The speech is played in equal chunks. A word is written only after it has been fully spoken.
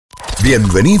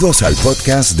Bienvenidos al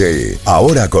podcast de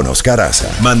Ahora con Oscar Aza.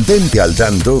 Mantente al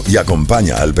tanto y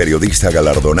acompaña al periodista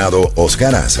galardonado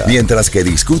Oscar Aza mientras que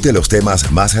discute los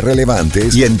temas más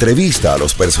relevantes y entrevista a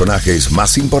los personajes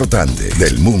más importantes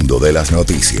del mundo de las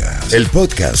noticias. El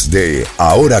podcast de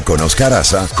Ahora con Oscar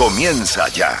Aza comienza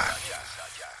ya.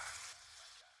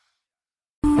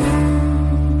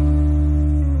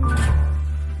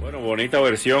 Bueno, bonita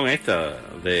versión esta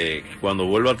de Cuando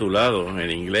vuelvo a tu lado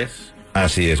en inglés.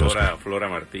 Así es, Oscar. Flora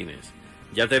Martínez.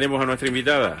 ¿Ya tenemos a nuestra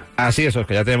invitada? Así es,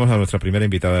 Oscar, ya tenemos a nuestra primera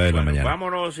invitada de la mañana.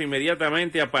 Vámonos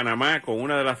inmediatamente a Panamá con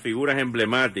una de las figuras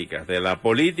emblemáticas de la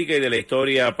política y de la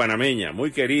historia panameña,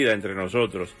 muy querida entre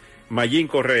nosotros, Mayin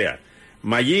Correa.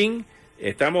 Mayin,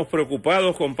 estamos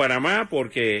preocupados con Panamá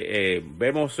porque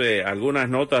vemos algunas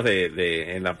notas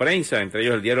en la prensa, entre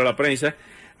ellos el diario La Prensa,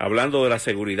 hablando de la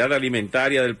seguridad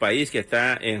alimentaria del país que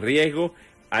está en riesgo.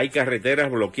 Hay carreteras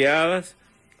bloqueadas.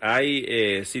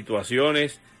 Hay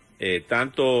situaciones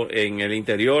tanto en el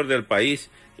interior del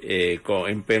país,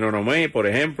 en Penonomé, por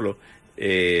ejemplo,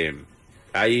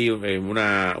 hay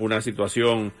una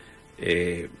situación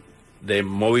de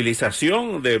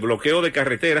movilización, de bloqueo de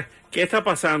carreteras. ¿Qué está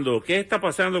pasando? ¿Qué está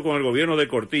pasando con el gobierno de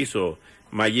Cortizo,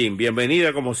 Mayin?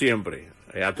 Bienvenida, como siempre,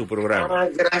 a tu programa.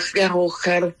 Gracias,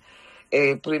 Oscar.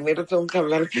 Primero tengo que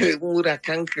hablar de un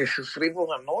huracán que sufrimos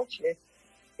anoche.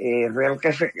 Real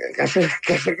casi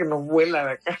que nos vuela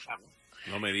la casa,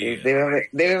 ¿no? No me digas.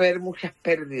 Debe haber muchas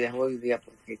pérdidas hoy día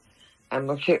porque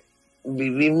anoche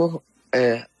vivimos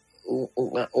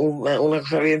una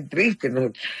cosa bien triste.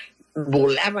 Nos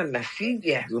volaban las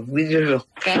sillas, los vidrios de los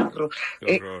carros.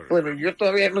 Bueno, yo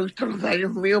todavía no he visto los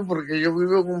daños míos porque yo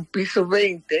vivo en un piso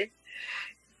 20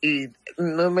 y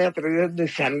no me atreví a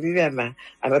salir a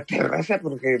la terraza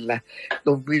porque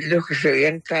los vidrios que se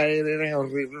veían caer eran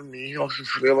horribles. Mi hijo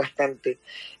sufrió bastante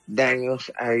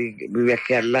daños, ahí vive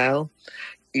aquí al lado,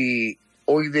 y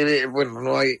hoy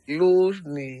no hay luz,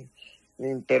 ni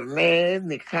internet,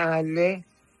 ni cable,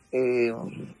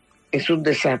 es un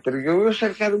desastre. Yo vivo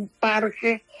cerca de un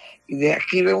parque y de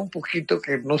aquí veo un poquito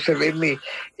que no se ve ni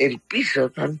el piso,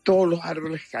 están todos los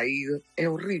árboles caídos, es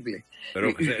horrible.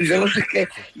 Pero yo no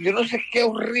sé qué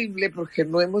horrible porque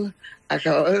no hemos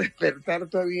acabado de despertar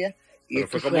todavía. Y pero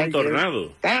esto fue como un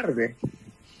tornado. Tarde.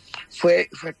 Fue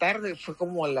tarde, fue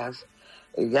como a las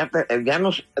ya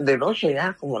no, de noche,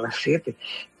 ya como a las 7.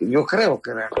 Yo creo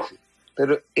que era así.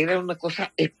 Pero era una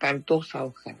cosa espantosa,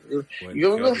 Oscar.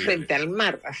 Yo vivo frente al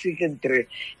mar, así que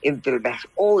entre las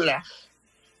olas,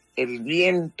 el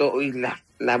viento y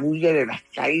la bulla de las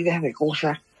caídas de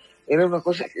cosas, era una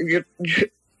cosa que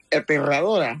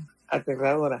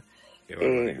aterradora.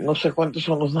 No sé cuántos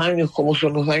son los daños, cómo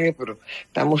son los daños, pero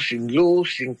estamos sin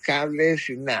luz, sin cables,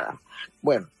 sin nada.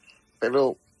 Bueno,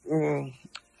 pero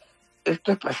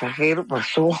esto es pasajero,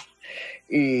 pasó,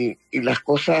 y las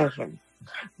cosas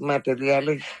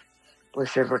materiales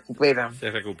pues se recuperan. Se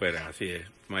recuperan, así es,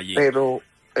 Mayin. Pero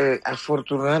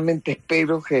afortunadamente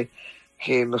espero que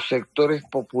en los sectores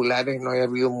populares no haya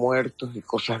habido muertos y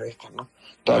cosas de estas, ¿no?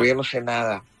 Todavía no sé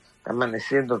nada, está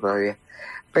amaneciendo todavía.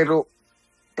 Pero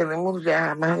tenemos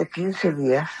ya más de 15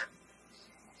 días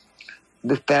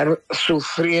de estar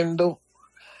sufriendo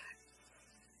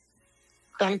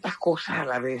tantas cosas a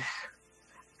la vez.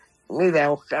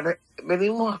 Mira, Oscar,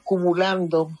 venimos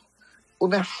acumulando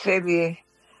una serie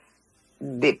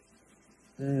de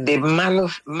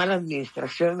mala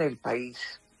administración en el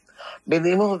país.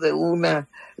 Venimos de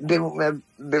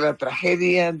la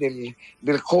tragedia del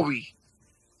COVID,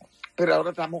 pero ahora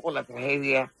estamos con la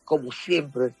tragedia, como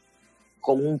siempre,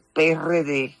 con un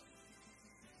PRD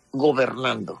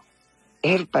gobernando.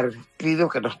 Es el partido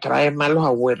que nos trae malos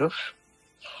agüeros.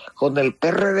 Con el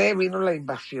PRD vino la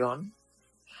invasión.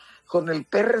 Con el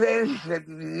PRD se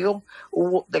dividió,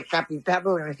 hubo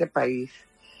decapitados en este país.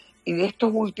 Y de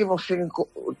estos últimos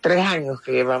 3 años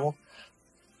que llevamos,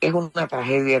 es una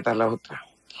tragedia tras la otra.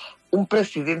 Un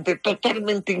presidente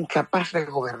totalmente incapaz de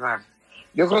gobernar.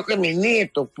 Yo creo que mi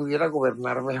nieto pudiera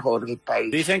gobernar mejor el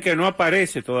país. Dicen que no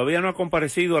aparece, todavía no ha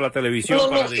comparecido a la televisión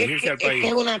para dirigirse al país.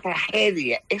 Es una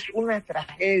tragedia,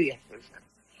 César.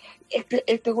 Esta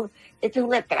es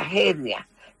una tragedia.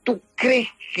 ¿Tú crees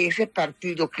que ese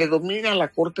partido que domina la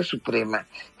Corte Suprema,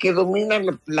 que domina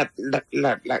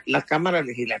la Cámara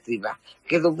Legislativa,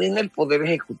 que domina el Poder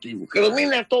Ejecutivo, que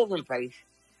domina todo el país,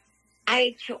 ha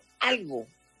hecho algo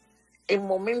en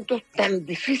momentos tan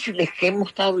difíciles que hemos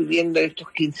estado viviendo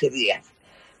estos 15 días,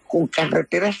 con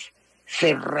carreteras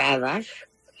cerradas,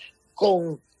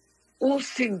 con un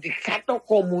sindicato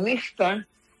comunista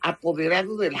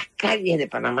apoderado de las calles de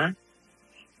Panamá,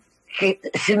 que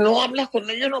si no hablas con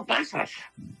ellos no pasas?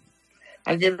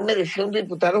 Ayer me decía un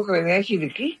diputado que venía de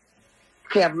Chiriquí,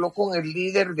 que habló con el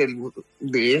líder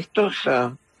de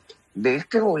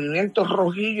este movimiento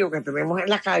rojillo que tenemos en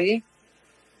la calle,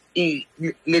 y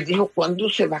le dijo: ¿cuándo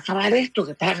se va a acabar esto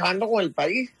que está acabando con el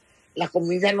país? La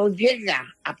comida no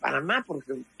llega a Panamá,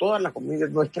 porque toda la comida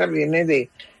nuestra viene de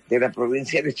la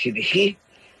provincia de Chiriquí.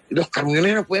 Los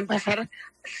camiones no pueden pasar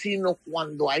sino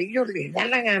cuando a ellos les da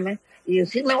la gana, y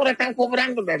encima ahora están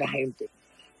cobrándole a la gente.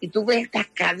 Y tú ves estas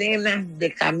cadenas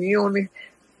de camiones,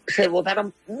 se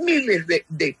botaron miles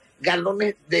de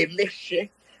galones de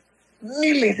leche,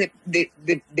 miles de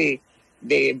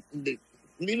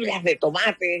libras de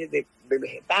tomates, de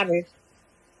vegetales,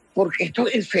 porque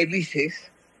estos infelices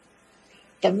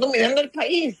están dominando el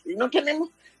país. Y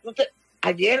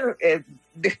ayer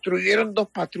destruyeron 2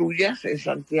 patrullas en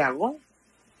Santiago.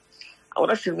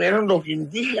 Ahora se unieron los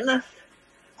indígenas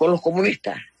con los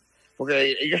comunistas,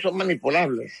 porque ellos son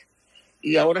manipulables.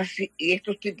 Y ahora sí, y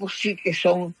estos tipos sí que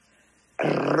son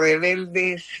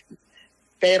rebeldes,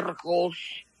 tercos,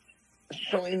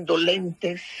 son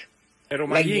indolentes. Pero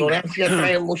La Mayin, ignorancia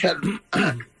trae mucha...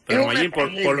 pero Mayin,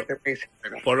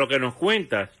 por lo que nos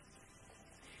cuentas,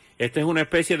 esta es una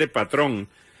especie de patrón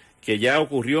que ya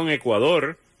ocurrió en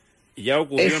Ecuador, ya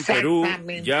ocurrió en Perú,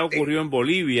 ya ocurrió en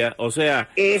Bolivia, o sea,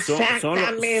 es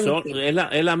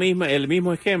la misma, el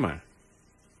mismo esquema.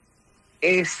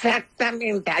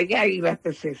 Exactamente, allá iba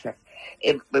este César.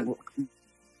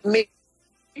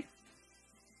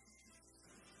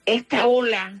 Esta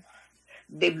ola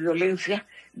de violencia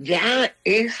ya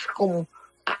es como...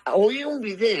 Oí un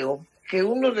video que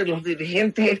uno de los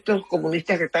dirigentes estos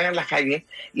comunistas que están en la calle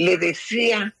le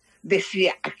decía,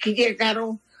 aquí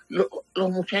llegaron los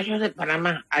muchachos de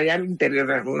Panamá, allá al interior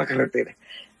de una carretera.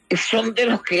 Son de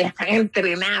los que ya están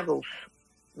entrenados.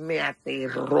 Me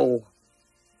aterró.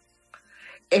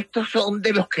 Estos son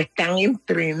de los que están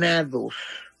entrenados.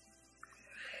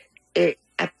 Es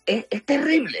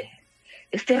terrible.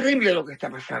 Es terrible lo que está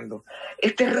pasando.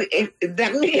 Da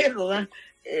miedo,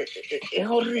 es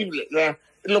horrible.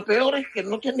 Lo peor es que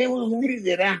no tenemos un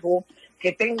liderazgo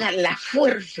que tenga la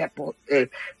fuerza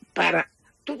para...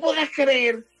 Tú puedas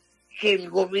creer que el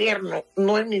gobierno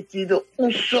no ha emitido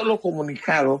un solo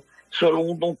comunicado, solo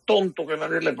un tonto que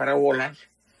nadie le para bolas,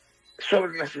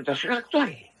 sobre la situación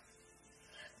actual.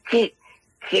 Que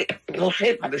no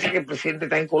sé, parece que el presidente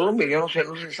está en Colombia, yo no sé,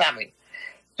 no se sabe.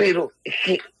 Pero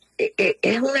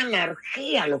es una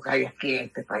anarquía lo que hay aquí en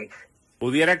este país.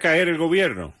 ¿Pudiera caer el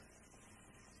gobierno?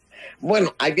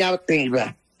 Bueno, allá te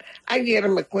iba. Ayer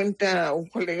me cuenta un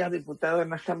colega diputado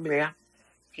en la Asamblea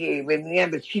que venía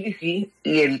de Chiriquí,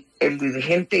 y el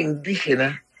dirigente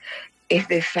indígena es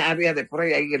de esa área de por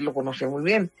allá y él lo conoce muy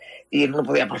bien. Y él no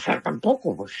podía pasar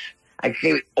tampoco, pues hay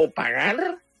que o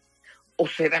pagar o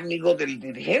ser amigo del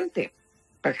dirigente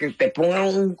para que te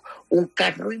pongan un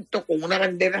carrito con una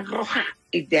bandera roja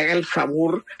y te haga el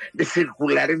favor de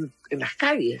circular en las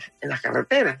calles, en las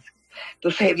carreteras.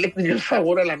 Entonces él le pidió el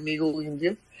favor al amigo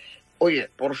indio: oye,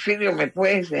 Porfirio, ¿me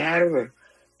puedes dejar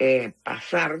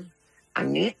pasar a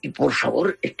mí? Y por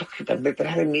favor, estos que están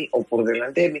detrás de mí o por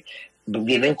delante de mí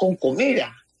vienen con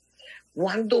comida.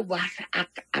 ¿Cuándo vas a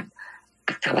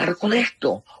acabar con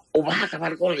esto? ¿O vas a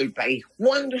acabar con el país?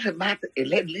 ¿Cuándo se va?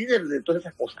 Él es el líder de todas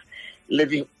esas cosas. Le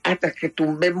digo: hasta que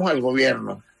tumbemos al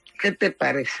gobierno. ¿Qué te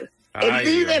parece? El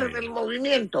líder del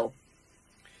movimiento.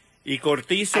 Y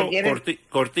Cortizo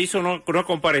no ha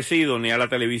comparecido ni a la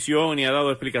televisión ni ha dado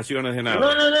explicaciones de nada. No.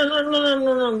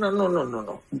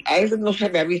 A él no se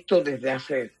le ha visto desde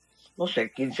hace, no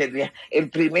sé, 15 días.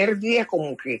 El primer día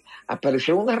como que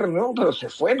apareció en una reunión, pero se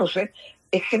fue, no sé.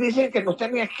 Es que dicen que no está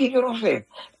ni aquí, yo no sé.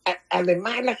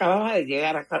 Además, él acababa de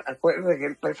llegar, acuérdense que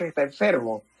él parece que está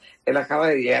enfermo. Él acaba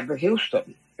de llegar de Houston.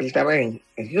 Él estaba en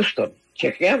Houston,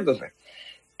 chequeándose.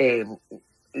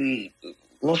 Y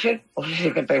no sé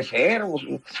si que está enfermo.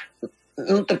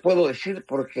 No te puedo decir,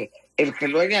 porque el que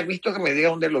lo haya visto que me diga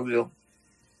dónde lo vio.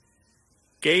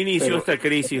 ¿Qué inició esta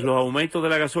crisis? ¿Los aumentos de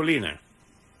la gasolina?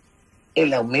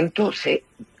 El aumento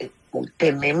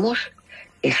tenemos...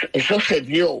 Eso se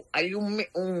dio. Hay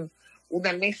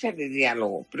una mesa de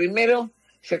diálogo. Primero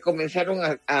se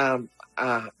comenzaron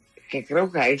que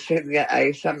creo que a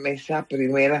esa mesa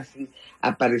primera sí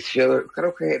apareció,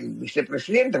 creo que el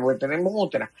vicepresidente, porque tenemos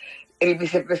otra. El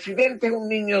vicepresidente es un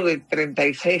niño de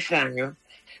 36 años,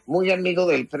 muy amigo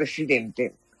del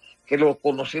presidente, que lo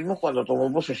conocimos cuando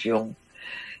tomó posesión,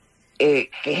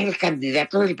 que es el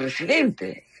candidato del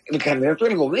presidente, el candidato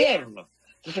del gobierno.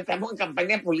 Entonces estamos en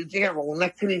campaña política con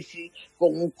una crisis,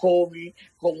 con un COVID,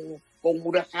 con un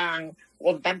huracán,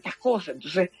 con tantas cosas.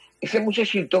 Entonces ese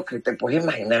muchachito que te puedes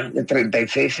imaginar, de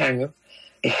 36 años,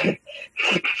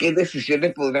 qué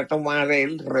decisiones podrá tomar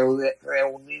él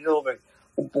reunido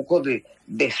un poco de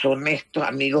deshonestos,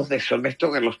 amigos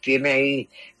desonestos que los tiene ahí,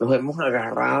 los hemos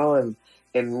agarrado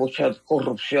en mucha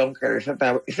corrupción, que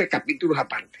ese capítulo es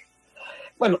aparte.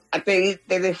 Bueno, te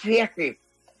decía que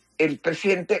el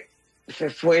presidente se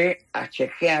fue a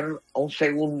chequear un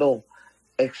segundo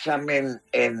examen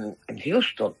en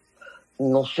Houston.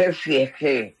 No sé si es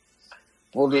que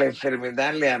por la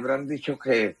enfermedad le habrán dicho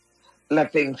que la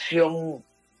tensión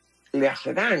le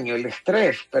hace daño, el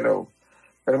estrés, pero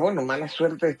bueno, mala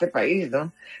suerte de este país,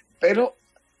 ¿no? Pero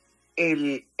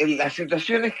la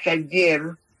situación es que ayer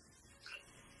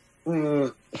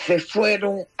se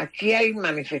fueron, aquí hay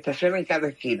manifestaciones en cada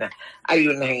esquina, hay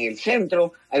unas en el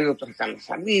centro, hay otras a la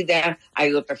salida,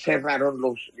 hay otras cerraron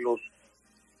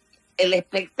el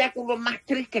espectáculo más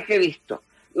triste que he visto.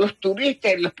 Los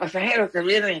turistas y los pasajeros que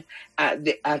vienen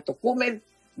a Tocumen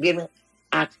vienen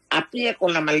a pie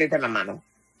con la maleta en la mano.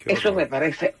 Eso me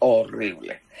parece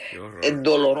horrible, es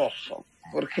doloroso,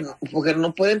 porque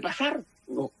no pueden pasar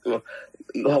los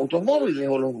automóviles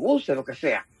o los buses, lo que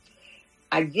sea.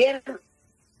 Ayer,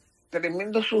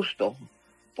 tremendo susto,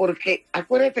 porque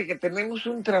acuérdate que tenemos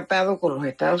un tratado con los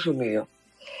Estados Unidos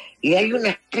y hay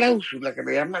una cláusula que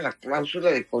le llaman la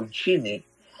cláusula de Concini,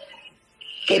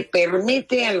 que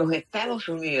permite a los Estados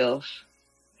Unidos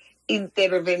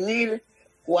intervenir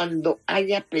cuando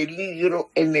haya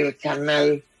peligro en el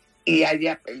canal y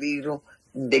haya peligro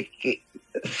de que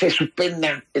se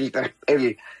suspenda el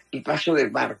paso de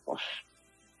barcos.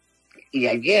 Y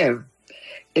ayer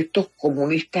estos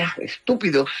comunistas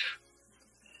estúpidos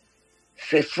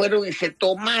se fueron y se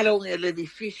tomaron el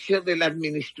edificio del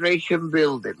Administration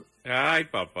Building. Ay,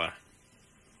 papá.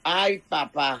 Ay,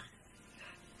 papá.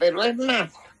 Pero es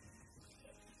más,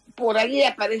 por ahí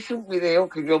aparece un video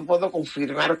que yo puedo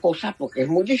confirmar cosas porque es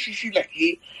muy difícil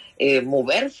aquí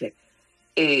moverse.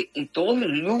 Y todos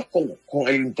vivimos con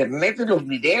el internet y los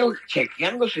videos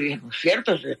chequeándose, y es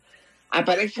cierto,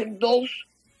 aparecen 2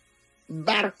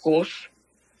 barcos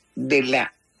de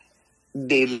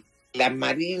la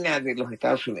Marina de los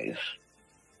Estados Unidos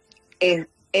en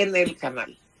el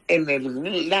canal, en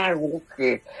el lago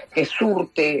que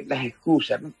surte las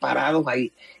excusas, ¿no? Parados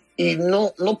ahí. Y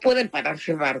no pueden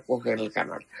pararse barcos en el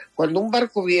canal. Cuando un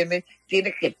barco viene,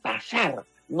 tiene que pasar,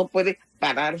 no puede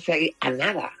pararse ahí a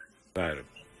nada. Claro.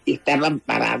 Y estaban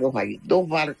parados ahí, 2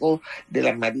 barcos de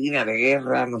la Marina de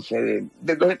Guerra, no sé,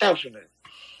 de los Estados Unidos.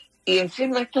 Y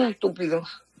encima estos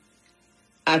estúpidos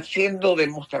haciendo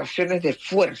demostraciones de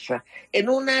fuerza en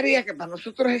un área que para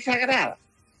nosotros es sagrada,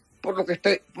 por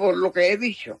lo que he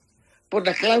dicho, por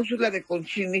la cláusula de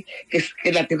Concini,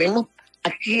 que la tenemos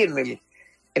aquí en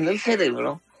el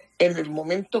cerebro, en el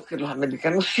momento que los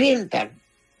americanos sientan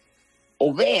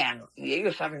o vean, y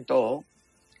ellos saben todo,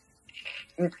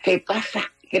 que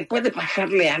puede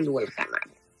pasarle algo al canal.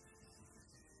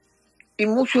 Y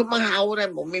mucho más ahora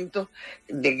en momentos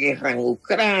de guerra en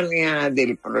Ucrania,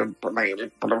 del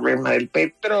problema del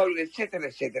petróleo, etcétera,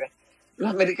 etcétera. Los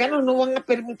americanos no van a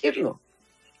permitirlo.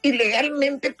 Y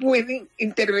legalmente pueden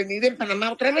intervenir en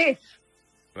Panamá otra vez.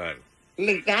 Claro.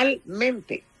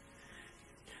 Legalmente.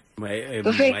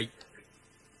 Entonces,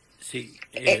 sí,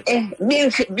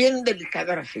 es bien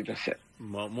delicada la situación.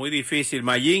 Muy difícil.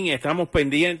 Mayin, estamos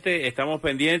pendientes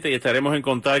y estaremos en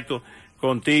contacto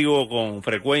contigo con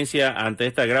frecuencia ante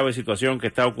esta grave situación que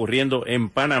está ocurriendo en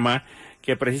Panamá,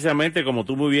 que precisamente, como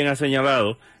tú muy bien has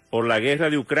señalado, por la guerra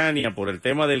de Ucrania, por el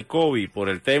tema del COVID, por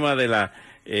el tema de la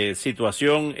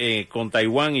situación con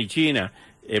Taiwán y China,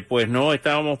 pues no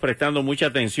estábamos prestando mucha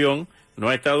atención, no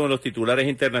ha estado en los titulares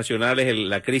internacionales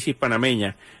la crisis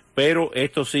panameña, pero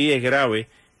esto sí es grave,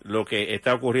 lo que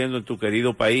está ocurriendo en tu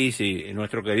querido país y en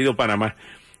nuestro querido Panamá.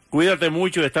 Cuídate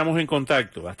mucho, estamos en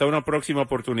contacto. Hasta una próxima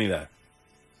oportunidad.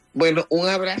 Bueno, un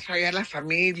abrazo allá a la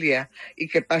familia y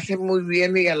que pasen muy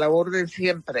bien y a la orden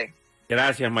siempre.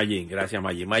 Gracias, Mayin. Gracias,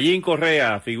 Mayin. Mayin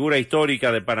Correa, figura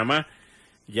histórica de Panamá.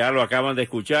 Ya lo acaban de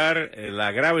escuchar,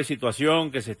 la grave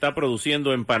situación que se está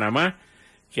produciendo en Panamá,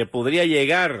 que podría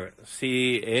llegar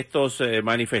si estos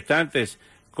manifestantes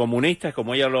comunistas,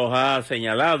 como ella los ha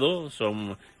señalado,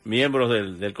 son miembros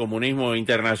del comunismo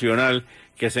internacional,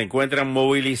 que se encuentran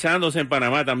movilizándose en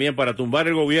Panamá también para tumbar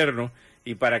el gobierno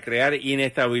y para crear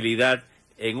inestabilidad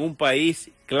en un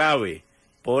país clave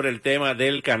por el tema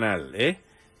del canal,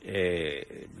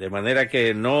 de manera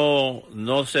que no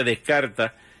se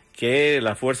descarta que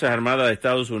las Fuerzas Armadas de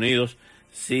Estados Unidos,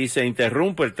 si se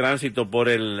interrumpe el tránsito por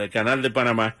el canal de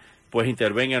Panamá, pues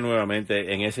intervenga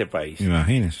nuevamente en ese país.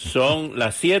 Imagínese. Son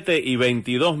las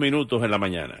 7:22 en la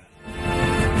mañana.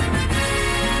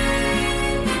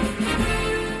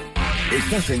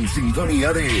 Estás en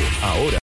sintonía de Ahora